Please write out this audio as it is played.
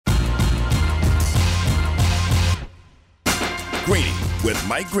Greeny with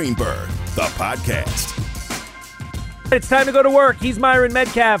Mike Greenberg, the podcast. It's time to go to work. He's Myron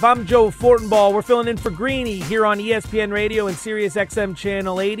Metcalf. I'm Joe Fortenbaugh. We're filling in for Greeny here on ESPN Radio and Sirius XM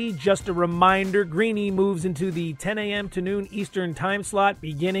Channel 80. Just a reminder, Greeny moves into the 10 a.m. to noon Eastern time slot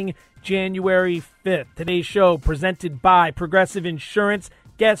beginning January 5th. Today's show presented by Progressive Insurance.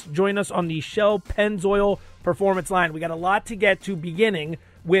 Guests join us on the Shell Pennzoil Performance Line. We got a lot to get to, beginning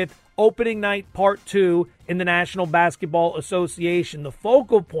with opening night part 2 in the National Basketball Association. The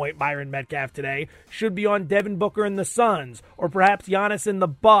focal point, Myron Metcalf, today should be on Devin Booker and the Suns, or perhaps Giannis and the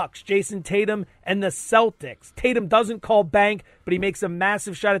Bucks, Jason Tatum and the Celtics. Tatum doesn't call bank, but he makes a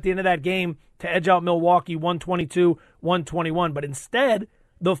massive shot at the end of that game to edge out Milwaukee 122-121. But instead,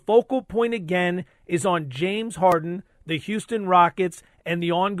 the focal point again is on James Harden, the Houston Rockets, and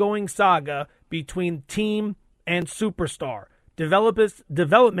the ongoing saga between team and superstar. Developments,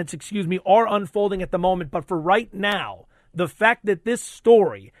 are unfolding at the moment, but for right now, the fact that this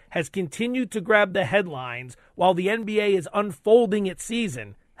story has continued to grab the headlines while the NBA is unfolding its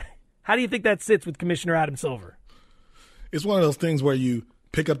season, how do you think that sits with Commissioner Adam Silver? It's one of those things where you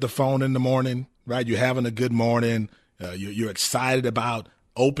pick up the phone in the morning, right? You're having a good morning. You're excited about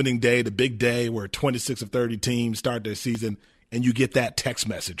opening day, the big day where 26 of 30 teams start their season, and you get that text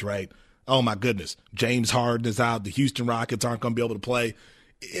message, right? Oh, my goodness, James Harden is out. The Houston Rockets aren't going to be able to play.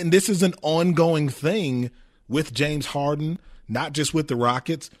 And this is an ongoing thing with James Harden, not just with the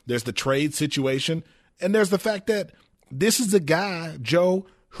Rockets. There's the trade situation, and there's the fact that this is a guy, Joe,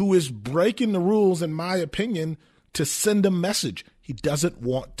 who is breaking the rules, in my opinion, to send a message. He doesn't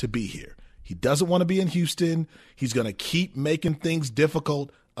want to be here. He doesn't want to be in Houston. He's going to keep making things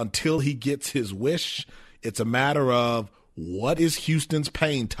difficult until he gets his wish. It's a matter of, what is Houston's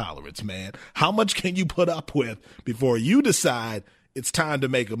pain tolerance, man? How much can you put up with before you decide it's time to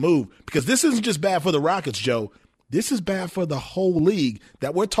make a move? Because this isn't just bad for the Rockets, Joe. This is bad for the whole league,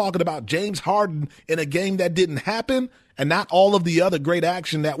 that we're talking about James Harden in a game that didn't happen and not all of the other great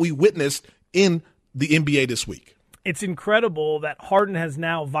action that we witnessed in the NBA this week. It's incredible that Harden has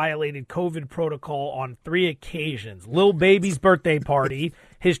now violated COVID protocol on 3 occasions. Lil Baby's birthday party,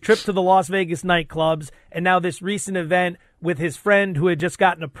 his trip to the Las Vegas nightclubs, and now this recent event with his friend who had just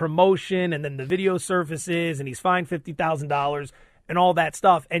gotten a promotion, and then the video surfaces, and he's fined $50,000 and all that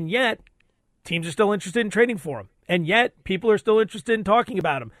stuff. And yet, teams are still interested in trading for him. And yet, people are still interested in talking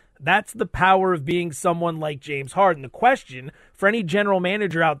about him. That's the power of being someone like James Harden. The question for any general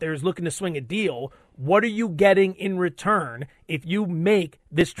manager out there is looking to swing a deal, what are you getting in return if you make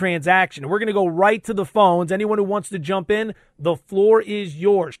this transaction? And we're going to go right to the phones. Anyone who wants to jump in, the floor is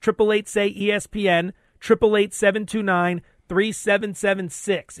yours. 888-SAY-ESPN,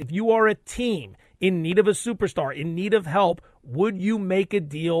 888-729-3776. If you are a team in need of a superstar, in need of help, would you make a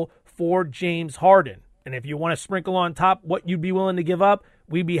deal for James Harden? And if you want to sprinkle on top what you'd be willing to give up,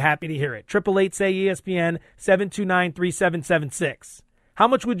 we'd be happy to hear it. 888-SAY-ESPN, 729-3776. How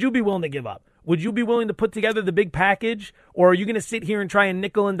much would you be willing to give up? Would you be willing to put together the big package, or are you going to sit here and try and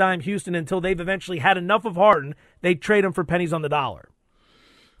nickel and dime Houston until they've eventually had enough of Harden, they trade him for pennies on the dollar?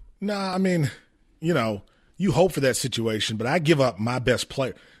 Nah, I mean, you hope for that situation, but I give up my best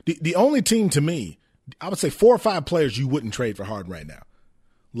player. The only team to me, I would say 4 or 5 players you wouldn't trade for Harden right now.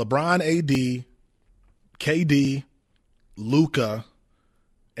 LeBron, AD, KD, Luka,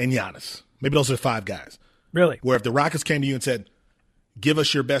 and Giannis. Maybe those are 5 guys. Really? Where if the Rockets came to you and said, give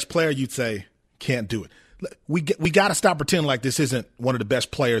us your best player, you'd say, can't do it. We got to stop pretending like this isn't one of the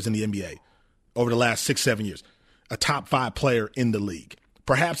best players in the NBA over the last 6-7 years. A top 5 player in the league.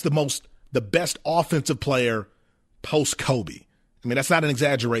 Perhaps the best offensive player post Kobe. I mean, that's not an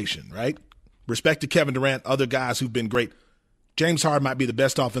exaggeration, right? Respect to Kevin Durant, other guys who've been great. James Harden might be the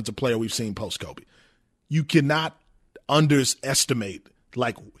best offensive player we've seen post Kobe. You cannot underestimate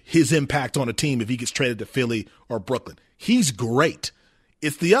his impact on a team if he gets traded to Philly or Brooklyn. He's great.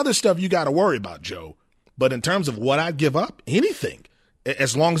 It's the other stuff you got to worry about, Joe. But in terms of what I'd give up, anything,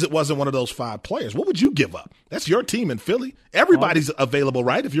 as long as it wasn't one of those 5 players. What would you give up? That's your team in Philly. Everybody's available,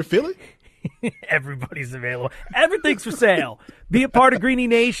 right, if you're Philly? Everybody's available. Everything's for sale. Be a part of Greeny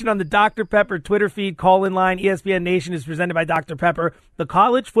Nation on the Dr. Pepper Twitter feed. Call-in line. ESPN Nation is presented by Dr. Pepper. The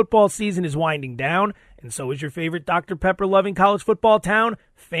college football season is winding down, and so is your favorite Dr. Pepper-loving college football town,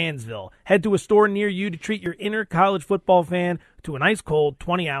 Fansville. Head to a store near you to treat your inner college football fan to an ice-cold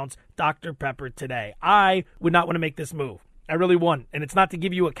 20-ounce Dr. Pepper today. I would not want to make this move. I really wouldn't. And it's not to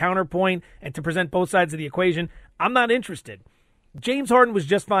give you a counterpoint and to present both sides of the equation. I'm not interested. James Harden was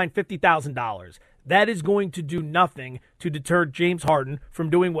just fined $50,000. That is going to do nothing to deter James Harden from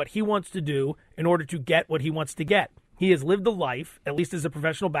doing what he wants to do in order to get what he wants to get. He has lived a life, at least as a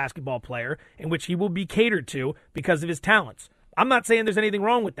professional basketball player, in which he will be catered to because of his talents. I'm not saying there's anything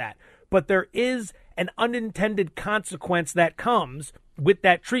wrong with that, but there is an unintended consequence that comes with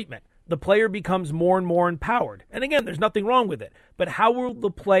that treatment. The player becomes more and more empowered. And again, there's nothing wrong with it. But how will the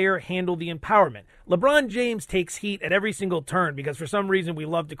player handle the empowerment? LeBron James takes heat at every single turn because for some reason we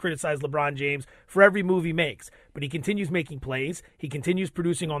love to criticize LeBron James for every move he makes. But he continues making plays. He continues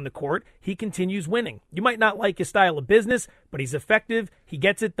producing on the court. He continues winning. You might not like his style of business, but he's effective. He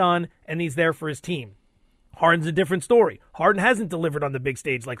gets it done, and he's there for his team. Harden's a different story. Harden hasn't delivered on the big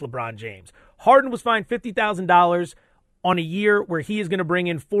stage like LeBron James. Harden was fined $50,000 on a year where he is going to bring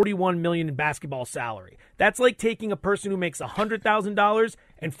in $41 million in basketball salary. That's like taking a person who makes $100,000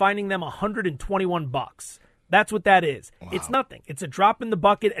 and finding them $121. That's what that is. Wow. It's nothing. It's a drop in the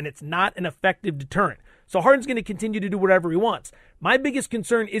bucket, and it's not an effective deterrent. So Harden's going to continue to do whatever he wants. My biggest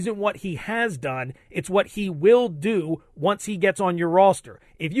concern isn't what he has done. It's what he will do once he gets on your roster.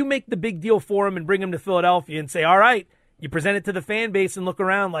 If you make the big deal for him and bring him to Philadelphia and say, all right, you present it to the fan base and look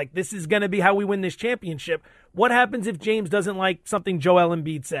around like this is going to be how we win this championship. What happens if James doesn't like something Joel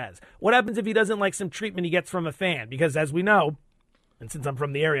Embiid says? What happens if he doesn't like some treatment he gets from a fan? Because as we know, and since I'm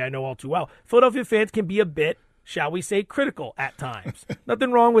from the area, I know all too well, Philadelphia fans can be a bit, shall we say, critical at times.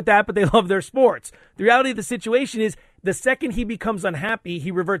 Nothing wrong with that, but they love their sports. The reality of the situation is the second he becomes unhappy,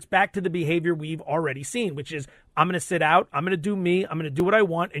 he reverts back to the behavior we've already seen, which is I'm going to sit out, I'm going to do me, I'm going to do what I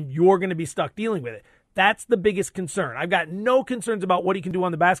want, and you're going to be stuck dealing with it. That's the biggest concern. I've got no concerns about what he can do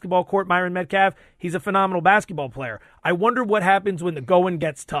on the basketball court, Myron Metcalf. He's a phenomenal basketball player. I wonder what happens when the going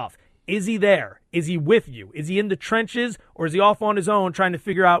gets tough. Is he there? Is he with you? Is he in the trenches, or is he off on his own trying to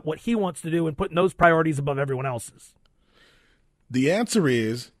figure out what he wants to do and putting those priorities above everyone else's? The answer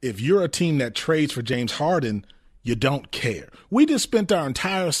is, if you're a team that trades for James Harden, you don't care. We just spent our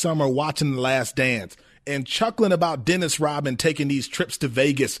entire summer watching The Last Dance and chuckling about Dennis Rodman taking these trips to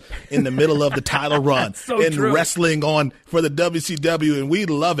Vegas in the middle of the title run and true. Wrestling on for the WCW, and we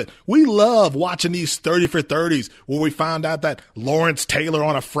love it. We love watching these 30 for 30s where we found out that Lawrence Taylor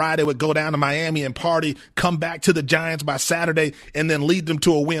on a Friday would go down to Miami and party, come back to the Giants by Saturday, and then lead them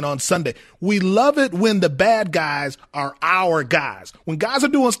to a win on Sunday. We love it when the bad guys are our guys. When guys are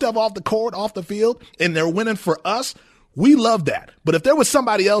doing stuff off the court, off the field, and they're winning for us, we love that. But if there was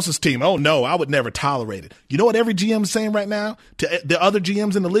somebody else's team, oh no, I would never tolerate it. You know what every GM is saying right now? To the other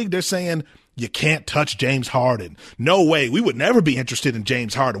GMs in the league, they're saying, you can't touch James Harden. No way. We would never be interested in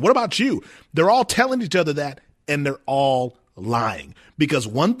James Harden. What about you? They're all telling each other that, and they're all lying. Because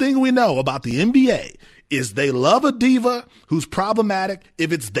one thing we know about the NBA is they love a diva who's problematic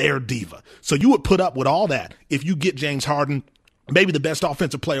if it's their diva. So you would put up with all that if you get James Harden, maybe the best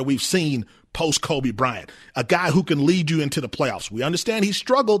offensive player we've seen post Kobe Bryant, a guy who can lead you into the playoffs. We understand he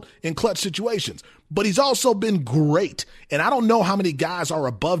struggled in clutch situations, but he's also been great. And I don't know how many guys are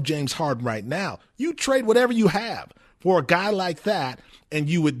above James Harden right now. You trade whatever you have for a guy like that, and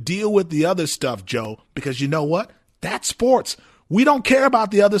you would deal with the other stuff, Joe, because you know what? That's sports. We don't care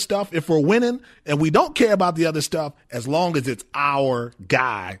about the other stuff if we're winning, and we don't care about the other stuff as long as it's our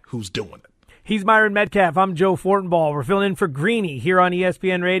guy who's doing it. He's Myron Metcalf. I'm Joe Fortenbaugh. We're filling in for Greeny here on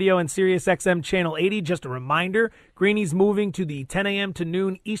ESPN Radio and Sirius XM Channel 80. Just a reminder, Greeny's moving to the 10 a.m. to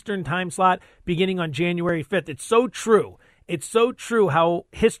noon Eastern time slot beginning on January 5th. It's so true. It's so true how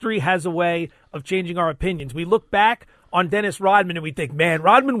history has a way of changing our opinions. We look back on Dennis Rodman and we think, man,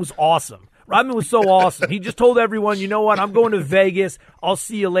 Rodman was awesome. Rodman was so awesome. He just told everyone, you know what, I'm going to Vegas. I'll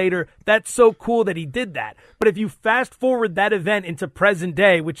see you later. That's so cool that he did that. But if you fast forward that event into present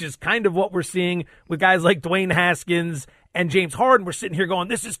day, which is kind of what we're seeing with guys like Dwayne Haskins and James Harden, we're sitting here going,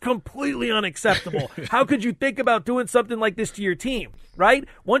 this is completely unacceptable. How could you think about doing something like this to your team, right?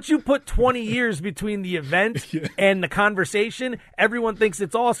 Once you put 20 years between the event and the conversation, everyone thinks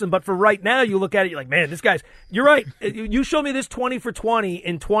it's awesome. But for right now, you look at it, you're like, man, this guy's, you're right. You show me this 20 for 20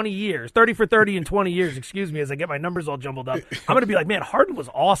 in 20 years, 30 for 30 in 20 years, excuse me, as I get my numbers all jumbled up. I'm going to be like, man, Harden was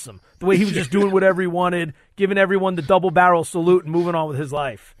awesome. The way he was just doing whatever he wanted, giving everyone the double barrel salute and moving on with his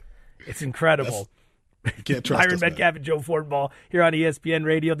life. It's incredible. Can't trust Myron us, Metcalf and Joe Fortenbaugh here on ESPN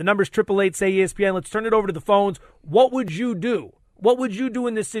Radio. The number's 888-SAY-ESPN. Let's turn it over to the phones. What would you do? What would you do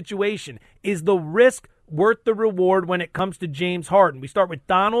in this situation? Is the risk worth the reward when it comes to James Harden? We start with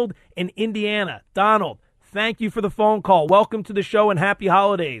Donald in Indiana. Donald, thank you for the phone call. Welcome to the show and happy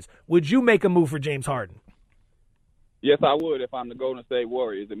holidays. Would you make a move for James Harden? Yes, I would if I'm the Golden State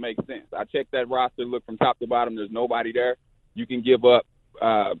Warriors. It makes sense. I checked that roster, look from top to bottom. There's nobody there. You can give up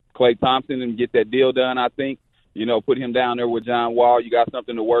Klay Thompson and get that deal done, I think. You know, put him down there with John Wall. You got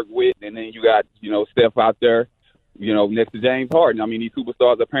something to work with. And then you got, you know, Steph out there, you know, next to James Harden. I mean, these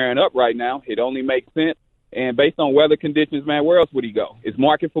superstars are pairing up right now. It only makes sense. And based on weather conditions, man, where else would he go? It's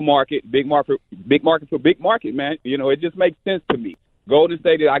market for market, big market for big market, man. You know, it just makes sense to me. Golden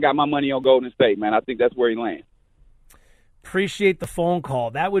State, I got my money on Golden State, man. I think that's where he lands. Appreciate the phone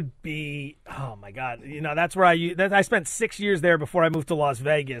call. That would be, oh my God. You know, that's where I spent 6 years there before I moved to Las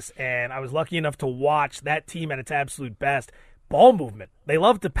Vegas, and I was lucky enough to watch that team at its absolute best. Ball movement. They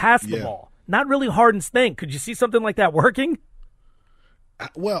love to pass the ball. Not really Harden's thing. Could you see something like that working?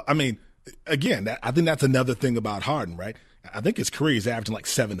 Well, I mean, again, I think that's another thing about Harden, right? I think his career is averaging like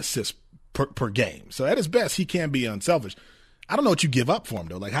 7 assists per game. So at his best, he can be unselfish. I don't know what you give up for him,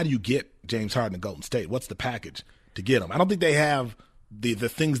 though. Like, how do you get James Harden to Golden State? What's the package to get him? I don't think they have the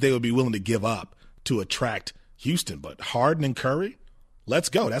things they would be willing to give up to attract Houston. But Harden and Curry, let's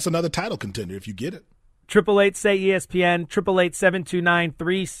go. That's another title contender if you get it. 888-SAY-ESPN,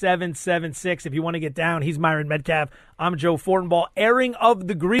 888-729-3776. If you want to get down, he's Myron Metcalf. I'm Joe Fortenbaugh. Airing of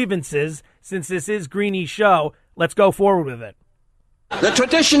the grievances, since this is Greeny's show. Let's go forward with it. The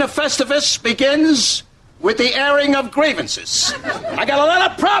tradition of Festivus begins with the airing of grievances. I got a lot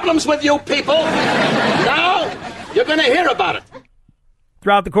of problems with you people. Now, you're going to hear about it.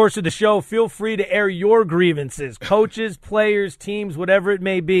 Throughout the course of the show, feel free to air your grievances. Coaches, players, teams, whatever it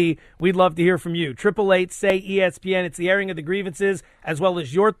may be, we'd love to hear from you. 888-SAY-ESPN. It's the airing of the grievances, as well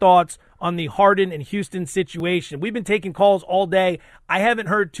as your thoughts on the Harden and Houston situation. We've been taking calls all day. I haven't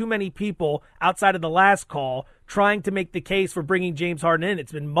heard too many people outside of the last call trying to make the case for bringing James Harden in.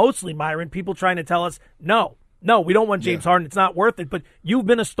 It's been mostly, Myron, people trying to tell us, no, we don't want James Harden. It's not worth it. But you've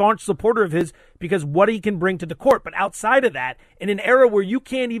been a staunch supporter of his because what he can bring to the court. But outside of that, in an era where you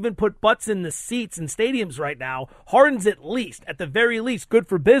can't even put butts in the seats in stadiums right now, Harden's at the very least, good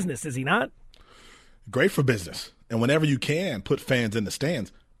for business, is he not? Great for business. And whenever you can put fans in the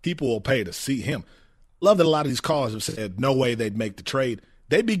stands, people will pay to see him. Love that a lot of these callers have said no way they'd make the trade.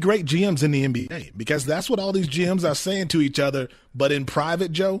 They'd be great GMs in the NBA because that's what all these GMs are saying to each other. But in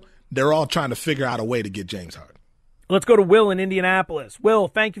private, Joe, they're all trying to figure out a way to get James Harden. Let's go to Will in Indianapolis. Will,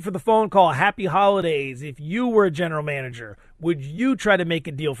 thank you for the phone call. Happy holidays. If you were a general manager, would you try to make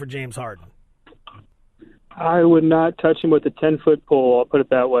a deal for James Harden? I would not touch him with a 10-foot pole, I'll put it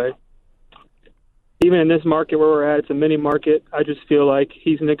that way. Even in this market where we're at, it's a mini market. I just feel like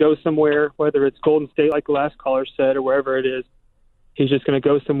he's going to go somewhere, whether it's Golden State like the last caller said or wherever it is. He's just going to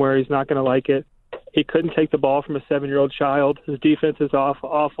go somewhere. He's not going to like it. He couldn't take the ball from a 7-year-old child. His defense is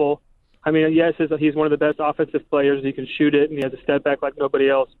awful. I mean, yes, he's one of the best offensive players. He can shoot it, and he has a step back like nobody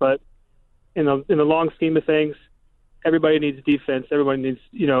else. But in the long scheme of things, everybody needs defense. Everybody needs,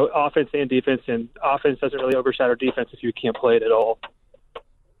 offense and defense, and offense doesn't really overshadow defense if you can't play it at all.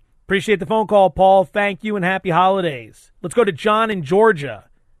 Appreciate the phone call, Paul. Thank you, and happy holidays. Let's go to John in Georgia.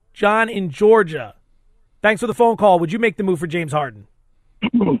 John in Georgia. Thanks for the phone call. Would you make the move for James Harden?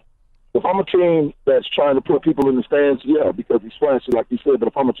 If I'm a team that's trying to put people in the stands, yeah, because he's flashy, like you said. But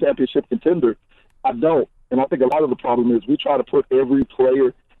if I'm a championship contender, I don't. And I think a lot of the problem is we try to put every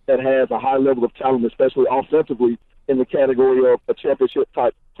player that has a high level of talent, especially offensively, in the category of a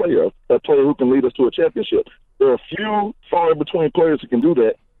championship-type player, a player who can lead us to a championship. There are a few far in between players who can do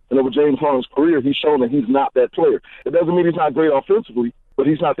that. And over James Harden's career, he's shown that he's not that player. It doesn't mean he's not great offensively, but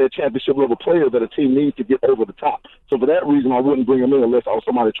he's not that championship-level player that a team needs to get over the top. So for that reason, I wouldn't bring him in unless I was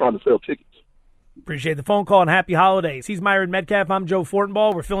somebody trying to sell tickets. Appreciate the phone call and happy holidays. He's Myron Metcalf. I'm Joe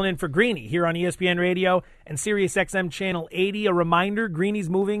Fortenbaugh. We're filling in for Greeny here on ESPN Radio and Sirius XM Channel 80. A reminder, Greeny's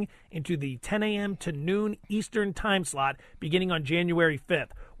moving into the 10 a.m. to noon Eastern time slot beginning on January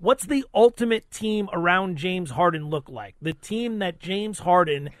 5th. What's the ultimate team around James Harden look like? The team that James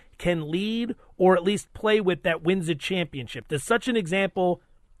Harden can lead or at least play with that wins a championship. Does such an example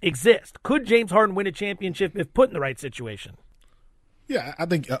exist? Could James Harden win a championship if put in the right situation? Yeah, I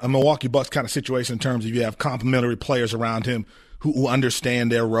think a Milwaukee Bucks kind of situation in terms of you have complementary players around him who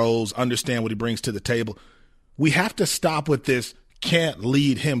understand their roles, understand what he brings to the table. We have to stop with this can't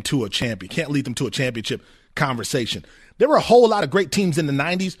lead him to a champion, can't lead them to a championship conversation. There were a whole lot of great teams in the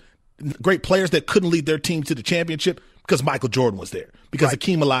 90s, great players that couldn't lead their team to the championship because Michael Jordan was there, because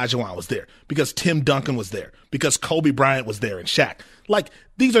Hakeem Olajuwon was there, because Tim Duncan was there, because Kobe Bryant was there and Shaq. Like,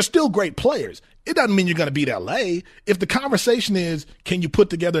 these are still great players. It doesn't mean you're going to beat L.A. If the conversation is, can you put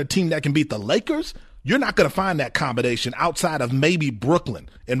together a team that can beat the Lakers? You're not going to find that combination outside of maybe Brooklyn,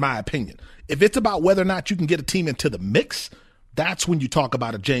 in my opinion. If it's about whether or not you can get a team into the mix, that's when you talk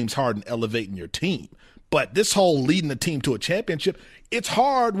about a James Harden elevating your team. But this whole leading the team to a championship, it's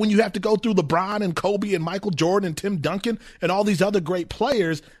hard when you have to go through LeBron and Kobe and Michael Jordan and Tim Duncan and all these other great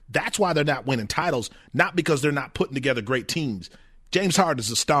players. That's why they're not winning titles, not because they're not putting together great teams. James Harden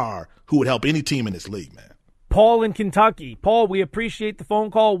is a star who would help any team in this league, man. Paul in Kentucky. Paul, we appreciate the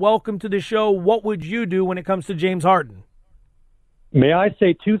phone call. Welcome to the show. What would you do when it comes to James Harden? May I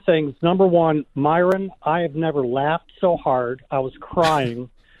say two things? Number one, Myron, I have never laughed so hard. I was crying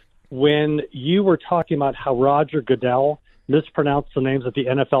when you were talking about how Roger Goodell mispronounced the names of the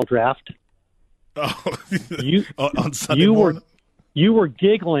NFL draft. Oh, you, on Sunday morning? You were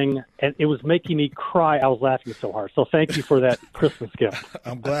giggling, and it was making me cry. I was laughing so hard. So thank you for that Christmas gift.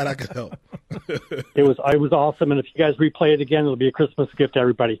 I'm glad I could help. It was awesome, and if you guys replay it again, it'll be a Christmas gift to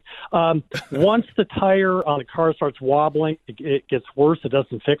everybody. Once the tire on the car starts wobbling, it gets worse. It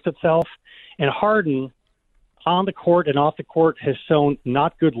doesn't fix itself. And Harden, on the court and off the court, has shown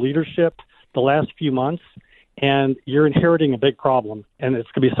not good leadership the last few months, and you're inheriting a big problem, and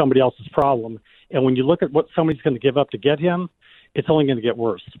it's going to be somebody else's problem. And when you look at what somebody's going to give up to get him, it's only going to get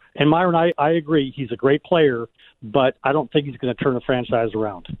worse. And Myron, I agree, he's a great player, but I don't think he's going to turn the franchise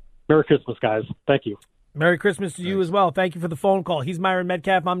around. Merry Christmas, guys. Thank you. Merry Christmas to you as well. Thank you for the phone call. He's Myron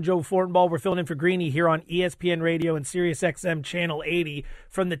Metcalf. I'm Joe Fortenbaugh. We're filling in for Greeny here on ESPN Radio and Sirius XM Channel 80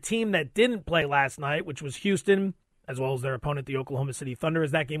 from the team that didn't play last night, which was Houston, as well as their opponent, the Oklahoma City Thunder,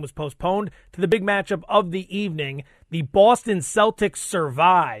 as that game was postponed to the big matchup of the evening. The Boston Celtics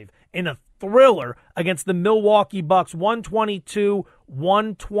survive in a thriller against the Milwaukee Bucks,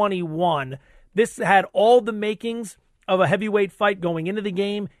 122-121. This had all the makings of a heavyweight fight going into the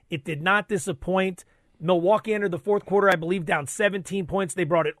game. It did not disappoint. Milwaukee entered the fourth quarter, I believe, down 17 points. They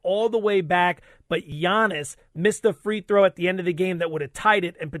brought it all the way back, but Giannis missed a free throw at the end of the game that would have tied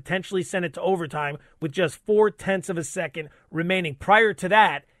it and potentially sent it to overtime with just 0.4 of a second remaining. Prior to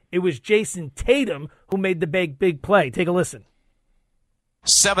that, it was Jason Tatum who made the big play. Take a listen.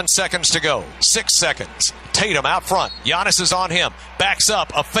 7 seconds to go. 6 seconds. Tatum out front. Giannis is on him. Backs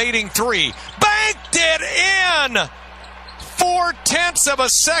up. A fading three. Banked it in! 0.4 of a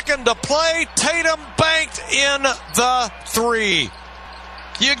second to play. Tatum banked in the three.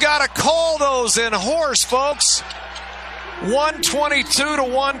 You got to call those in horse, folks.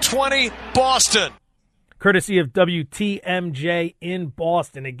 122-120 Boston. Courtesy of WTMJ in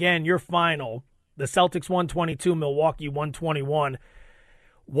Boston. Again, your final. The Celtics 122, Milwaukee 121.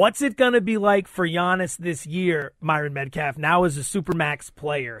 What's it going to be like for Giannis this year, Myron Metcalf, now as a Supermax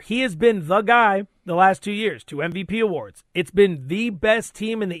player? He has been the guy the last 2 years, 2 MVP awards. It's been the best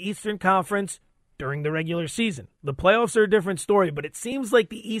team in the Eastern Conference during the regular season. The playoffs are a different story, but it seems like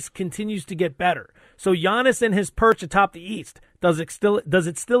the East continues to get better. So Giannis and his perch atop the East, does it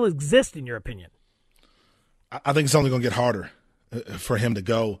still exist in your opinion? I think it's only going to get harder for him to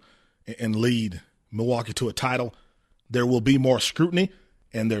go and lead Milwaukee to a title. There will be more scrutiny.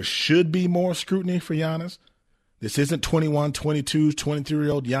 And there should be more scrutiny for Giannis. This isn't 21, 22,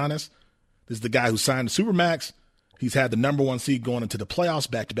 23-year-old Giannis. This is the guy who signed the Supermax. He's had the number one seed going into the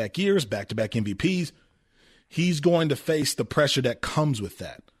playoffs, back-to-back years, back-to-back MVPs. He's going to face the pressure that comes with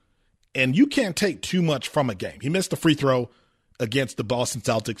that. And you can't take too much from a game. He missed the free throw against the Boston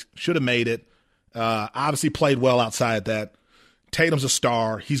Celtics. Should have made it. Obviously played well outside that. Tatum's a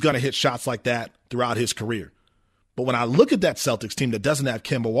star. He's going to hit shots like that throughout his career. But when I look at that Celtics team that doesn't have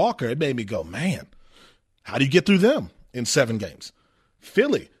Kemba Walker, it made me go, man, how do you get through them in 7 games?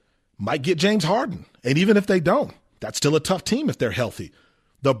 Philly might get James Harden. And even if they don't, that's still a tough team if they're healthy.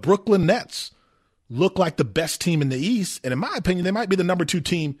 The Brooklyn Nets look like the best team in the East. And in my opinion, they might be the number 2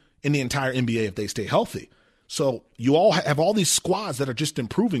 team in the entire NBA if they stay healthy. So you all have all these squads that are just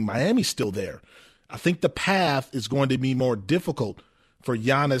improving. Miami's still there. I think the path is going to be more difficult for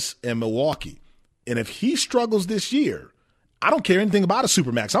Giannis and Milwaukee. And if he struggles this year, I don't care anything about a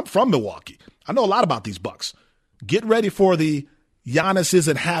Supermax. I'm from Milwaukee. I know a lot about these Bucks. Get ready for the Giannis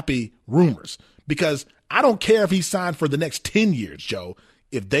isn't happy rumors, because I don't care if he's signed for the next 10 years, Joe.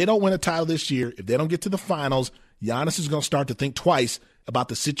 If they don't win a title this year, if they don't get to the finals, Giannis is going to start to think twice about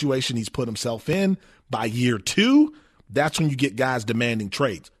the situation he's put himself in. By year 2, that's when you get guys demanding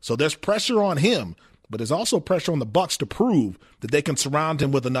trades. So there's pressure on him, but there's also pressure on the Bucks to prove that they can surround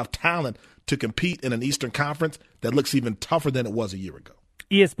him with enough talent to compete in an Eastern Conference that looks even tougher than it was a year ago.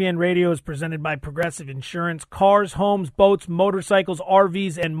 ESPN Radio is presented by Progressive Insurance. Cars, homes, boats, motorcycles,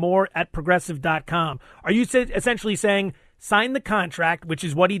 RVs, and more at Progressive.com. Are you essentially saying sign the contract, which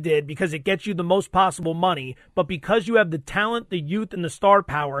is what he did, because it gets you the most possible money, but because you have the talent, the youth, and the star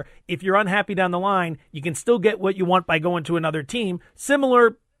power, if you're unhappy down the line, you can still get what you want by going to another team,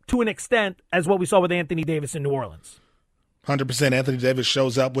 similar to an extent as what we saw with Anthony Davis in New Orleans? 100%. Anthony Davis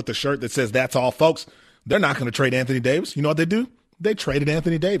shows up with a shirt that says, that's all, folks. They're not going to trade Anthony Davis. You know what they do? They traded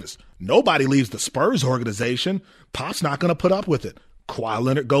Anthony Davis. Nobody leaves the Spurs organization. Pop's not going to put up with it. Kawhi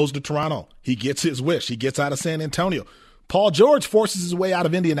Leonard goes to Toronto. He gets his wish. He gets out of San Antonio. Paul George forces his way out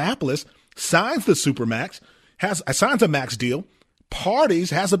of Indianapolis, signs the Supermax, signs a max deal,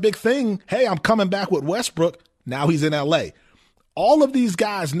 parties, has a big thing. Hey, I'm coming back with Westbrook. Now he's in L.A. All of these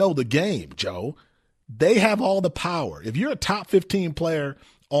guys know the game, Joe. They have all the power. If you're a top 15 player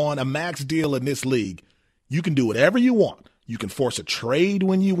on a max deal in this league, you can do whatever you want. You can force a trade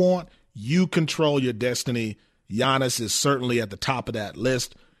when you want. You control your destiny. Giannis is certainly at the top of that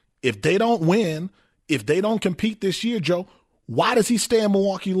list. If they don't win, if they don't compete this year, Joe, why does he stay in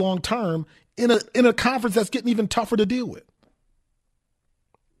Milwaukee long term in a conference that's getting even tougher to deal with?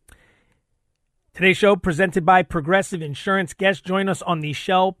 Today's show presented by Progressive Insurance. Guests join us on the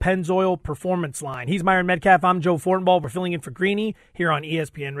Shell Pennzoil Performance Line. He's Myron Metcalf. I'm Joe Fortenbaugh. We're filling in for Greeny here on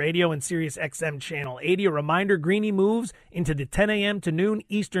ESPN Radio and Sirius XM Channel 80. A reminder, Greeny moves into the 10 a.m. to noon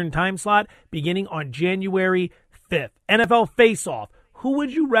Eastern time slot beginning on January 5th. NFL Faceoff. Who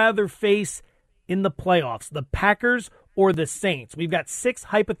would you rather face in the playoffs, the Packers or the Saints? We've got 6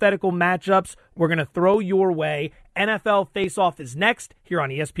 hypothetical matchups we're going to throw your way. NFL Faceoff is next here on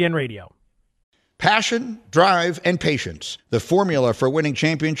ESPN Radio. Passion, drive, and patience. The formula for winning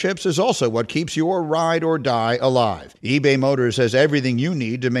championships is also what keeps your ride or die alive. eBay Motors has everything you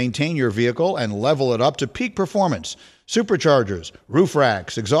need to maintain your vehicle and level it up to peak performance. Superchargers, roof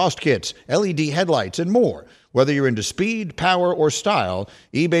racks, exhaust kits, LED headlights, and more. Whether you're into speed, power, or style,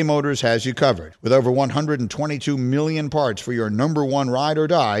 eBay Motors has you covered. With over 122 million parts for your number one ride or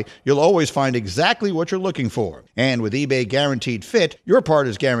die, you'll always find exactly what you're looking for. And with eBay Guaranteed Fit, your part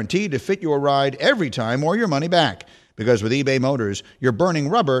is guaranteed to fit your ride every time or your money back. Because with eBay Motors, you're burning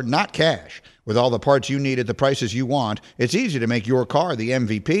rubber, not cash. With all the parts you need at the prices you want, it's easy to make your car the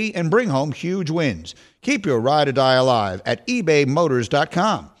MVP and bring home huge wins. Keep your ride or die alive at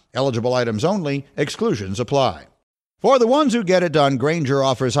ebaymotors.com. Eligible items only. Exclusions apply. For the ones who get it done, Grainger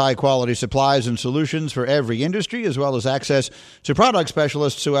offers high-quality supplies and solutions for every industry, as well as access to product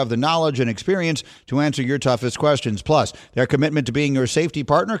specialists who have the knowledge and experience to answer your toughest questions. Plus, their commitment to being your safety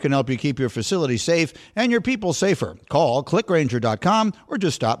partner can help you keep your facility safe and your people safer. Call, clickgrainger.com, or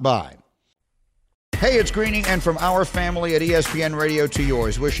just stop by. Hey, it's Greeny, and from our family at ESPN Radio to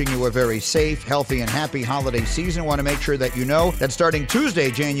yours, wishing you a very safe, healthy, and happy holiday season. Want to make sure that you know that starting Tuesday,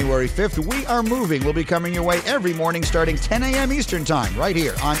 January 5th, We Are Moving will be coming your way every morning starting 10 a.m. Eastern Time, right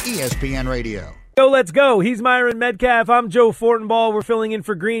here on ESPN Radio. Let's go. He's Myron Metcalf. I'm Joe Fortenbaugh. We're filling in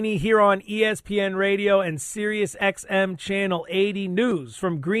for Greeny here on ESPN Radio and Sirius XM Channel 80. News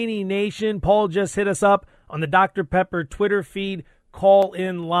from Greeny Nation. Paul just hit us up on the Dr. Pepper Twitter feed. Call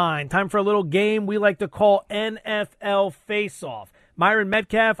in line. Time for a little game we like to call NFL Faceoff. Myron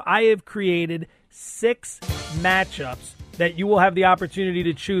Metcalf, I have created 6 matchups that you will have the opportunity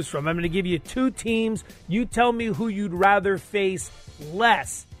to choose from. I'm going to give you 2 teams. You tell me who you'd rather face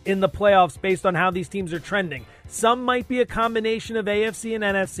less in the playoffs based on how these teams are trending. Some might be a combination of AFC and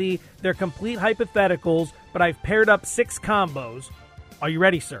NFC. They're complete hypotheticals, but I've paired up 6 combos. Are you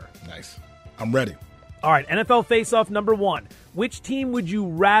ready, sir? Nice. I'm ready. All right, NFL Faceoff number 1. Which team would you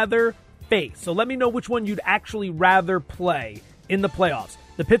rather face? So let me know which one you'd actually rather play in the playoffs.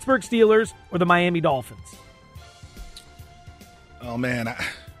 The Pittsburgh Steelers or the Miami Dolphins? Oh, man,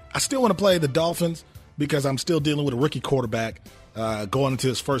 I still want to play the Dolphins because I'm still dealing with a rookie quarterback going into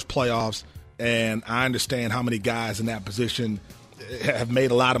his first playoffs, and I understand how many guys in that position have made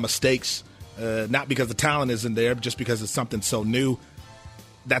a lot of mistakes, not because the talent isn't there, but just because it's something so new.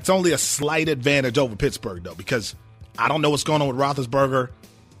 That's only a slight advantage over Pittsburgh, though, because I don't know what's going on with Roethlisberger.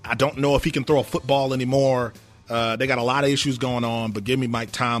 I don't know if he can throw a football anymore. They got a lot of issues going on, but give me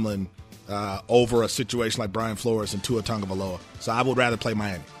Mike Tomlin over a situation like Brian Flores and Tua Tagovailoa. So I would rather play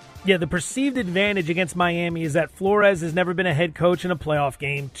Miami. Yeah, the perceived advantage against Miami is that Flores has never been a head coach in a playoff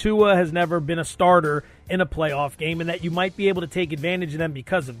game. Tua has never been a starter in a playoff game, and that you might be able to take advantage of them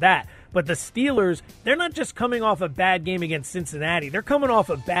because of that. But the Steelers, they're not just coming off a bad game against Cincinnati. They're coming off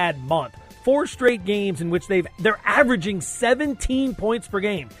a bad month. 4 straight games in which they're averaging 17 points per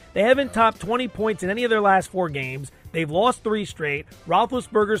game. They haven't topped 20 points in any of their last 4 games. They've lost 3 straight.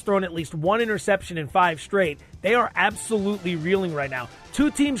 Roethlisberger's thrown at least 1 interception in 5 straight. They are absolutely reeling right now.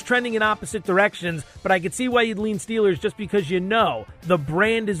 2 teams trending in opposite directions, but I could see why you'd lean Steelers just because you know the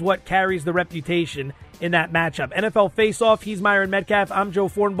brand is what carries the reputation in that matchup. NFL Faceoff, he's Myron Metcalf. I'm Joe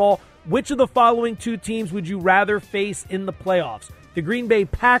Fortenbaugh. Which of the following 2 teams would you rather face in the playoffs? The Green Bay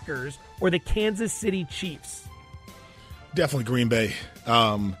Packers or the Kansas City Chiefs? Definitely Green Bay.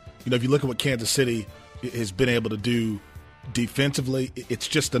 If you look at what Kansas City has been able to do defensively, it's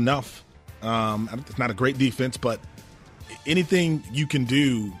just enough. It's not a great defense, but anything you can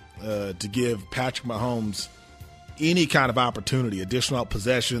do to give Patrick Mahomes any kind of opportunity, additional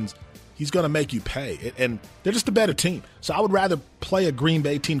possessions, he's going to make you pay. And they're just a better team. So I would rather play a Green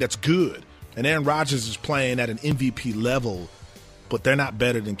Bay team that's good And Aaron Rodgers is playing at an MVP level, but they're not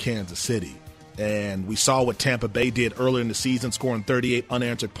better than Kansas City. And we saw what Tampa Bay did earlier in the season, scoring 38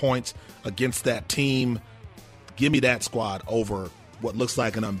 unanswered points against that team. Give me that squad over what looks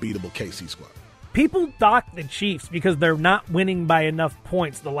like an unbeatable KC squad. People dock the Chiefs because they're not winning by enough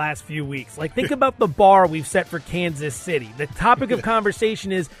points the last few weeks. Like, think about the bar we've set for Kansas City. The topic of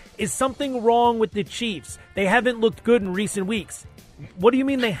conversation is something wrong with the Chiefs? They haven't looked good in recent weeks. What do you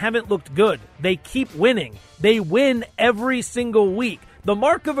mean they haven't looked good? They keep winning. They win every single week. The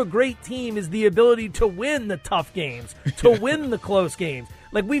mark of a great team is the ability to win the tough games, to win the close games.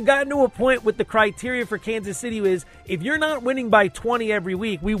 Like, we've gotten to a point with the criteria for Kansas City is if you're not winning by 20 every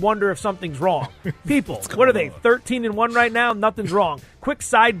week, we wonder if something's wrong. People, what are they, 13-1 right now? Nothing's wrong. Quick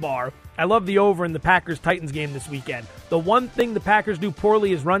sidebar. I love the over in the Packers-Titans game this weekend. The one thing the Packers do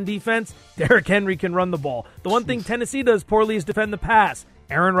poorly is run defense. Derrick Henry can run the ball. The one thing Tennessee does poorly is defend the pass.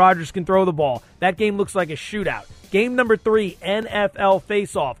 Aaron Rodgers can throw the ball. That game looks like a shootout. Game number 3, NFL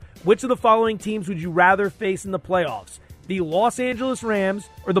Faceoff. Which of the following teams would you rather face in the playoffs? The Los Angeles Rams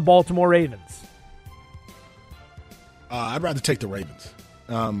or the Baltimore Ravens? I'd rather take the Ravens.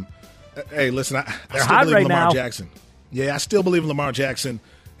 Hey, listen, I They're still hot believe right in Lamar now. Jackson. Yeah, I still believe in Lamar Jackson.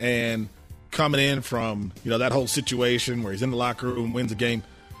 And coming in from that whole situation where he's in the locker room, wins a game,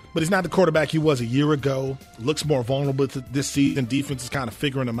 but he's not the quarterback he was a year ago. Looks more vulnerable this season. Defense is kind of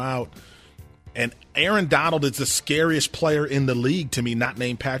figuring him out. And Aaron Donald is the scariest player in the league to me, not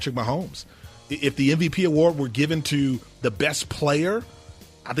named Patrick Mahomes. If the MVP award were given to the best player,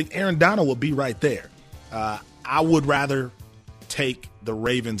 I think Aaron Donald would be right there. I would rather take the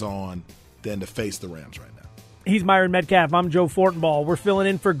Ravens on than to face the Rams right now. He's Myron Metcalf. I'm Joe Fortenbaugh. We're filling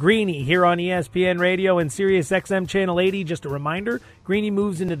in for Greeny here on ESPN Radio and Sirius XM Channel 80. Just a reminder, Greeny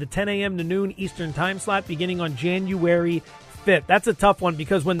moves into the 10 a.m. to noon Eastern time slot beginning on January 5th. That's a tough one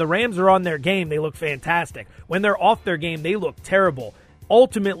because when the Rams are on their game, they look fantastic. When they're off their game, they look terrible.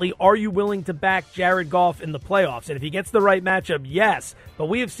 Ultimately, are you willing to back Jared Goff in the playoffs? And if he gets the right matchup, yes. But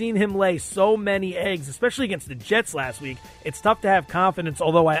we have seen him lay so many eggs, especially against the Jets last week. It's tough to have confidence,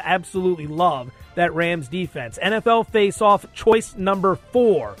 although I absolutely love that Rams defense. NFL face-off choice number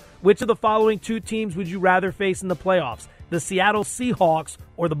 4. Which of the following 2 teams would you rather face in the playoffs? The Seattle Seahawks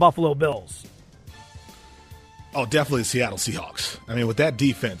or the Buffalo Bills? Oh, definitely the Seattle Seahawks. I mean, with that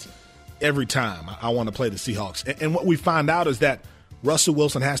defense, every time I want to play the Seahawks. And what we find out is that Russell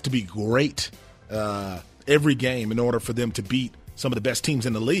Wilson has to be great every game in order for them to beat some of the best teams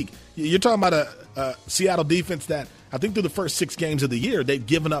in the league. You're talking about a Seattle defense that I think through the first 6 games of the year, they've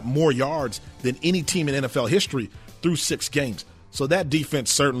given up more yards than any team in NFL history through 6 games. So that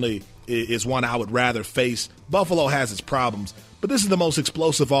defense certainly is one I would rather face. Buffalo has its problems, but this is the most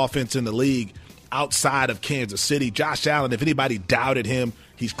explosive offense in the league outside of Kansas City. Josh Allen, if anybody doubted him,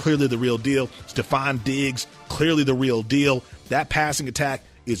 he's clearly the real deal. Stephon Diggs, clearly the real deal. That passing attack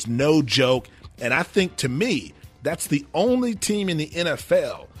is no joke. And I think, to me, that's the only team in the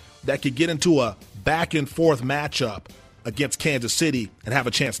NFL that could get into a back-and-forth matchup against Kansas City and have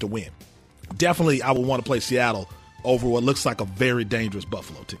a chance to win. Definitely, I would want to play Seattle over what looks like a very dangerous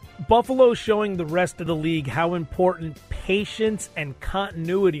Buffalo team. Buffalo showing the rest of the league how important patience and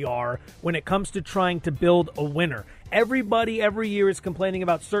continuity are when it comes to trying to build a winner. Everybody every year is complaining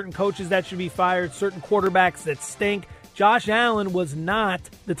about certain coaches that should be fired, certain quarterbacks that stink. Josh Allen was not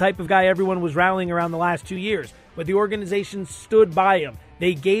the type of guy everyone was rallying around the last 2 years, but the organization stood by him.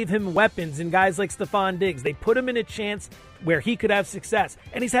 They gave him weapons and guys like Stephon Diggs. They put him in a chance where he could have success,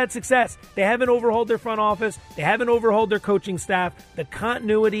 and he's had success. They haven't overhauled their front office. They haven't overhauled their coaching staff. The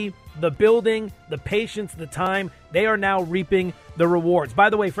continuity, the building, the patience, the time, they are now reaping the rewards. By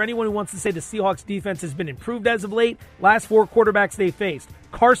the way, for anyone who wants to say the Seahawks defense has been improved as of late, last 4 quarterbacks they faced: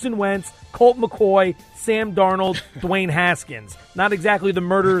 Carson Wentz, Colt McCoy, Sam Darnold, Dwayne Haskins. Not exactly the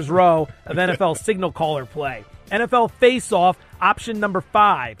murderer's row of NFL signal caller play. NFL face-off, option number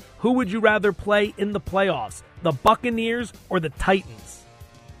 5. Who would you rather play in the playoffs? The Buccaneers or the Titans?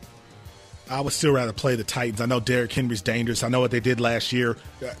 I would still rather play the Titans. I know Derrick Henry's dangerous. I know what they did last year.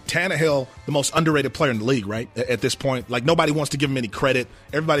 Tannehill, the most underrated player in the league, right, at this point. Like, nobody wants to give him any credit.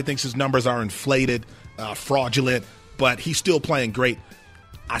 Everybody thinks his numbers are inflated, fraudulent, but he's still playing great.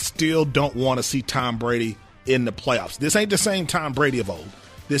 I still don't want to see Tom Brady in the playoffs. This ain't the same Tom Brady of old.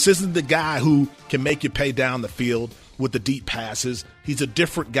 This isn't the guy who can make you pay down the field with the deep passes. He's a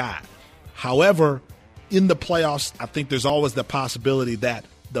different guy. However, in the playoffs, I think there's always the possibility that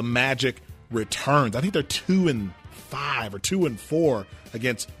the magic returns. I think they're 2-5 or 2-4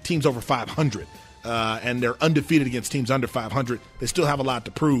 against teams over 500, and they're undefeated against teams under 500. They still have a lot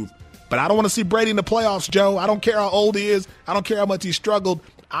to prove. But I don't want to see Brady in the playoffs, Joe. I don't care how old he is. I don't care how much he struggled.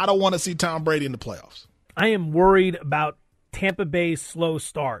 I don't want to see Tom Brady in the playoffs. I am worried about Tampa Bay's slow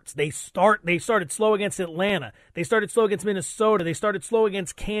starts. They started slow against Atlanta. They started slow against Minnesota. They started slow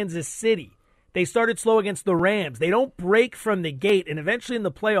against Kansas City. They started slow against the Rams. They don't break from the gate, and eventually in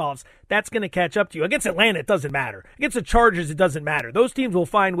the playoffs, that's going to catch up to you. Against Atlanta, it doesn't matter. Against the Chargers, it doesn't matter. Those teams will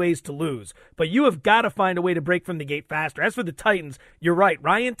find ways to lose, but you have got to find a way to break from the gate faster. As for the Titans, you're right.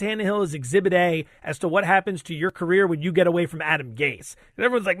 Ryan Tannehill is Exhibit A as to what happens to your career when you get away from Adam Gase. And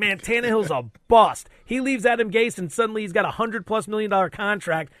everyone's like, man, Tannehill's a bust. He leaves Adam Gase, and suddenly he's got a $100+ million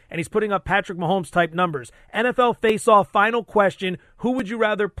contract, and he's putting up Patrick Mahomes-type numbers. NFL Faceoff, final question. Who would you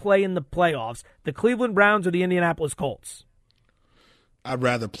rather play in the playoffs, the Cleveland Browns or the Indianapolis Colts? I'd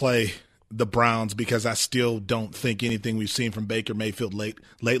rather play the Browns because I still don't think anything we've seen from Baker Mayfield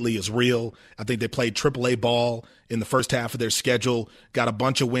lately is real. I think they played AAA ball in the first half of their schedule, got a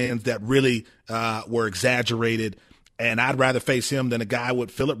bunch of wins that really were exaggerated, and I'd rather face him than a guy with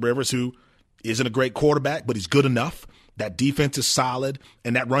Phillip Rivers who isn't a great quarterback, but he's good enough. That defense is solid,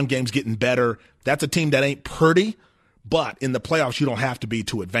 and that run game's getting better. That's a team that ain't pretty, but in the playoffs, you don't have to be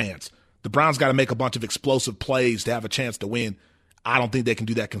to advance. The Browns got to make a bunch of explosive plays to have a chance to win. I don't think they can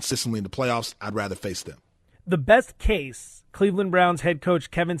do that consistently in the playoffs. I'd rather face them. The best case Cleveland Browns head coach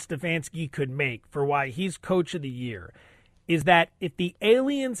Kevin Stefanski could make for why he's coach of the year is that if the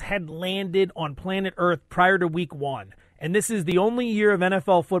aliens had landed on planet Earth prior to week 1, and this is the only year of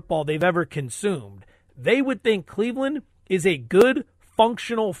NFL football they've ever consumed, they would think Cleveland is a good,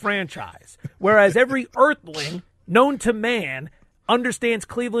 functional franchise, whereas every earthling known to man understands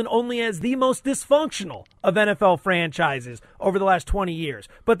Cleveland only as the most dysfunctional of NFL franchises over the last 20 years.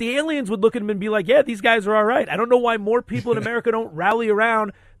 But the aliens would look at them and be like, yeah, these guys are all right. I don't know why more people in America don't rally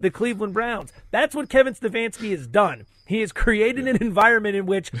around the Cleveland Browns. That's what Kevin Stefanski has done. He has created an environment in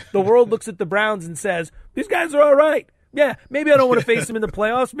which the world looks at the Browns and says, these guys are all right. Yeah, maybe I don't want to face them in the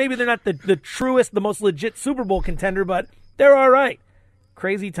playoffs. Maybe they're not the truest, the most legit Super Bowl contender, but they're all right.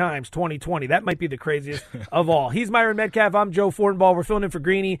 Crazy times 2020. That might be the craziest of all. He's Myron Metcalf. I'm Joe Fortenbaugh. We're filling in for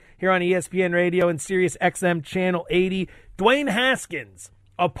Greeny here on ESPN Radio and Sirius XM Channel 80. Dwayne Haskins,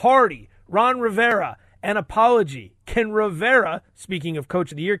 a party. Ron Rivera, an apology. Can Rivera, speaking of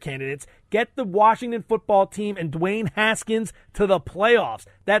Coach of the Year candidates, get the Washington football team and Dwayne Haskins to the playoffs?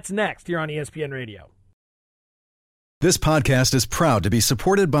 That's next here on ESPN Radio. This podcast is proud to be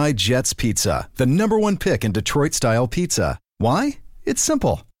supported by Jets Pizza, the #1 pick in Detroit-style pizza. Why? It's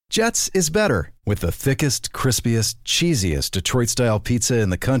simple. Jets is better. With the thickest, crispiest, cheesiest Detroit-style pizza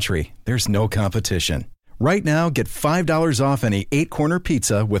in the country, there's no competition. Right now, get $5 off any 8-corner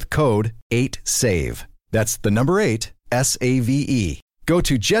pizza with code 8SAVE. That's the number 8, S-A-V-E. Go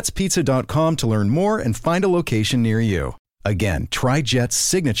to jetspizza.com to learn more and find a location near you. Again, try Jet's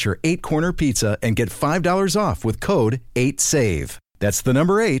signature 8-corner pizza and get $5 off with code 8SAVE. That's the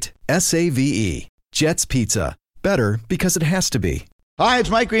number 8, S-A-V-E. Jet's Pizza. Better because it has to be. Hi, it's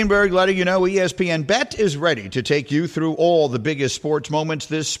Mike Greenberg letting you know ESPN Bet is ready to take you through all the biggest sports moments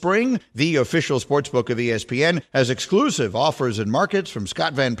this spring. The official sportsbook of ESPN has exclusive offers and markets from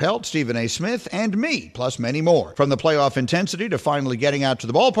Scott Van Pelt, Stephen A. Smith, and me, plus many more. From the playoff intensity to finally getting out to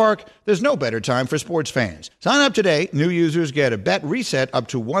the ballpark, there's no better time for sports fans. Sign up today. New users get a bet reset up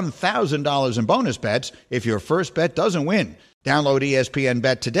to $1,000 in bonus bets if your first bet doesn't win. Download ESPN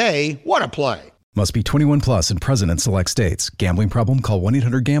Bet today. What a play. Must be 21 plus and present in select states. Gambling problem? Call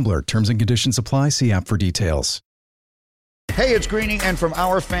 1-800-GAMBLER. Terms and conditions apply. See app for details. Hey, it's Greeny, and from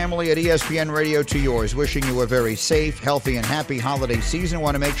our family at ESPN Radio to yours, wishing you a very safe, healthy, and happy holiday season.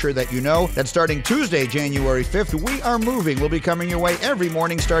 Want to make sure that you know that starting Tuesday, January 5th, we are moving. We'll be coming your way every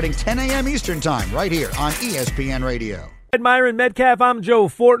morning starting 10 a.m. Eastern Time right here on ESPN Radio. Myron Metcalf, I'm Joe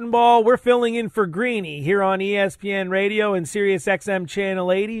Fortenbaugh. We're filling in for Greeny here on ESPN Radio and Sirius XM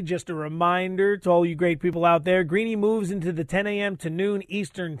Channel 80. Just a reminder to all you great people out there, Greeny moves into the 10 a.m. to noon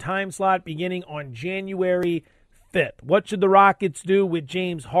Eastern time slot beginning on January 5th. What should the Rockets do with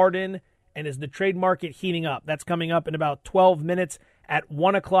James Harden, and is the trade market heating up? That's coming up in about 12 minutes at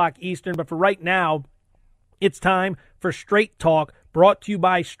 1 o'clock Eastern. But for right now, it's time for Straight Talk, brought to you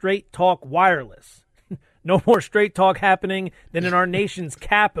by Straight Talk Wireless. No more straight talk happening than in our nation's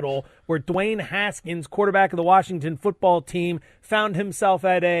capital, where Dwayne Haskins, quarterback of the Washington football team, found himself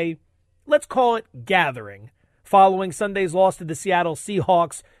at a, let's call it, gathering, following Sunday's loss to the Seattle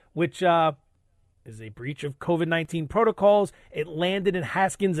Seahawks, which is a breach of COVID-19 protocols. It landed in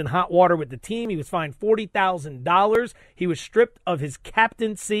Haskins in hot water with the team. He was fined $40,000. He was stripped of his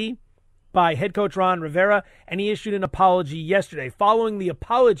captaincy by head coach Ron Rivera, and he issued an apology yesterday. Following the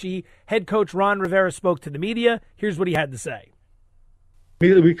apology, head coach Ron Rivera spoke to the media. Here's what he had to say.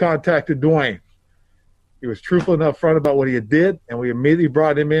 Immediately we contacted Dwayne, He was truthful enough front about what he had did, and we immediately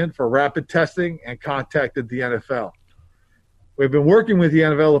brought him in for rapid testing and contacted the NFL. We've been working with the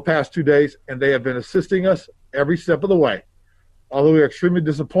NFL the past 2 days, and they have been assisting us every step of the way. Although we are extremely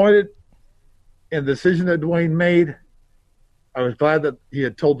disappointed in the decision that Dwayne made, I was glad that he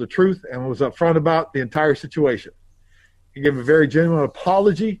had told the truth and was upfront about the entire situation. He gave a very genuine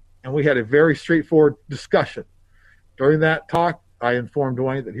apology, and we had a very straightforward discussion. During that talk, I informed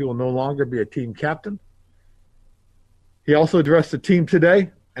Dwayne that he will no longer be a team captain. He also addressed the team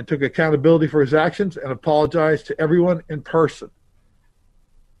today and took accountability for his actions and apologized to everyone in person.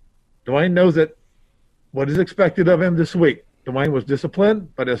 Dwayne knows that what is expected of him this week. Dwayne was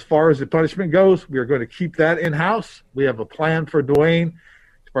disciplined, but as far as the punishment goes, we are going to keep that in-house. We have a plan for Dwayne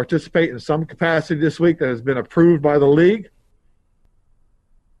to participate in some capacity this week that has been approved by the league.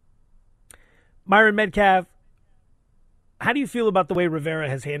 Myron Metcalf, how do you feel about the way Rivera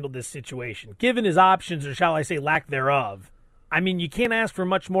has handled this situation? Given his options, or shall I say lack thereof, I mean, you can't ask for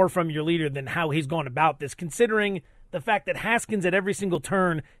much more from your leader than how he's gone about this, considering the fact that Haskins at every single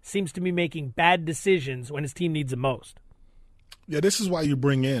turn seems to be making bad decisions when his team needs him most. Yeah, this is why you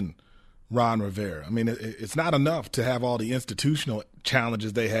bring in Ron Rivera. I mean, it's not enough to have all the institutional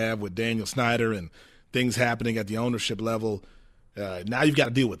challenges they have with Daniel Snyder and things happening at the ownership level. Now you've got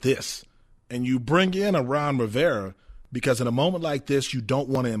to deal with this. And you bring in a Ron Rivera because in a moment like this, you don't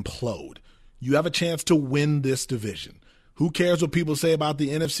want to implode. You have a chance to win this division. Who cares what people say about the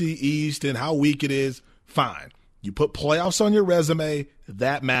NFC East and how weak it is? Fine. You put playoffs on your resume,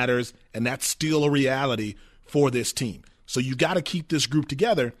 that matters, and that's still a reality for this team. So you got to keep this group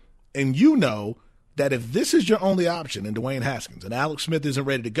together, and you know that if this is your only option in Dwayne Haskins and Alex Smith isn't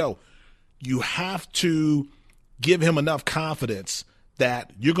ready to go, you have to give him enough confidence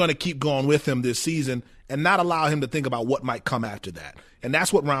that you're going to keep going with him this season and not allow him to think about what might come after that. And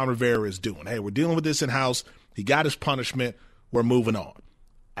that's what Ron Rivera is doing. Hey, we're dealing with this in-house. He got his punishment. We're moving on.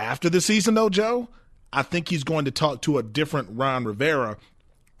 After the season, though, Joe, I think he's going to talk to a different Ron Rivera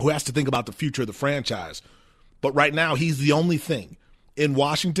who has to think about the future of the franchise. But right now, he's the only thing in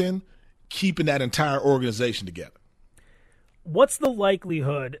Washington keeping that entire organization together. What's the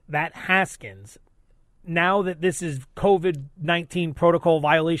likelihood that Haskins, now that this is COVID-19 protocol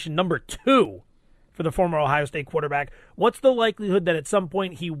violation number 2 for the former Ohio State quarterback, what's the likelihood that at some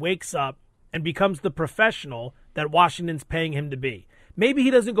point he wakes up and becomes the professional that Washington's paying him to be? Maybe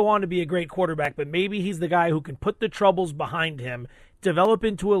he doesn't go on to be a great quarterback, but maybe he's the guy who can put the troubles behind him, develop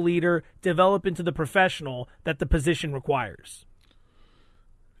into a leader, develop into the professional that the position requires.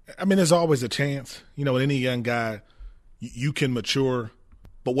 I mean, there's always a chance. You know, with any young guy, you can mature.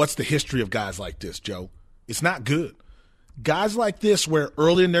 But what's the history of guys like this, Joe? It's not good. Guys like this where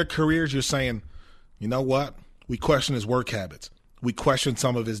early in their careers you're saying, you know what? We question his work habits. We question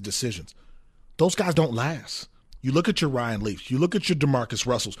some of his decisions. Those guys don't last. You look at your Ryan Leafs. You look at your DeMarcus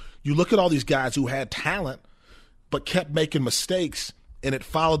Russells. You look at all these guys who had talent but kept making mistakes, and it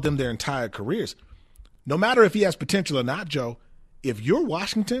followed them their entire careers. No matter if he has potential or not, Joe, if you're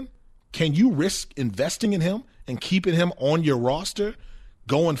Washington, can you risk investing in him and keeping him on your roster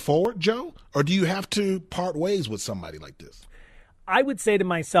going forward, Joe? Or do you have to part ways with somebody like this? I would say to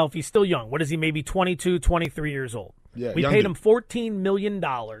myself, he's still young. What is he, maybe 22, 23 years old? Yeah, we paid him $14 million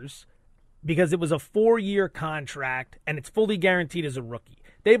because it was a 4-year contract, and it's fully guaranteed as a rookie.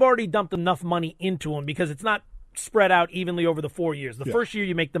 They've already dumped enough money into him because it's not spread out evenly over the 4 years. The first year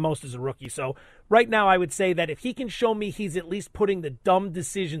you make the most as a rookie. So right now I would say that if he can show me he's at least putting the dumb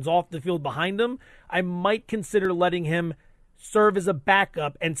decisions off the field behind him, I might consider letting him serve as a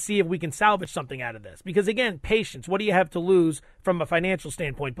backup and see if we can salvage something out of this. Because again, patience, what do you have to lose from a financial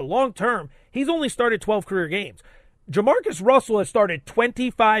standpoint? But long term, he's only started 12 career games. JaMarcus Russell has started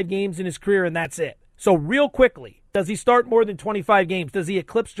 25 games in his career, and that's it. So real quickly, does he start more than 25 games? Does he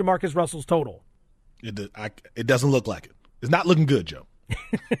eclipse JaMarcus Russell's total? It doesn't look like it. It's not looking good, Joe.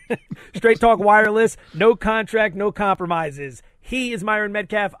 Straight Talk Wireless, no contract, no compromises. He is Myron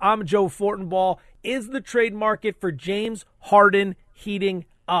Metcalf. I'm Joe Fortenbaugh. Is the trade market for James Harden heating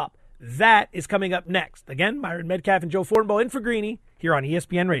up? That is coming up next. Again, Myron Metcalf and Joe Fortenbaugh in for Greeny here on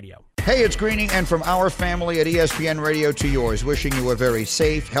ESPN Radio. Hey, it's Greeny, and from our family at ESPN Radio to yours, wishing you a very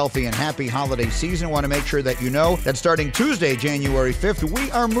safe, healthy, and happy holiday season. Want to make sure that you know that starting Tuesday, January 5th, we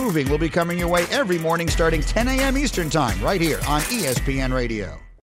are moving. We'll be coming your way every morning starting 10 a.m. Eastern Time right here on ESPN Radio.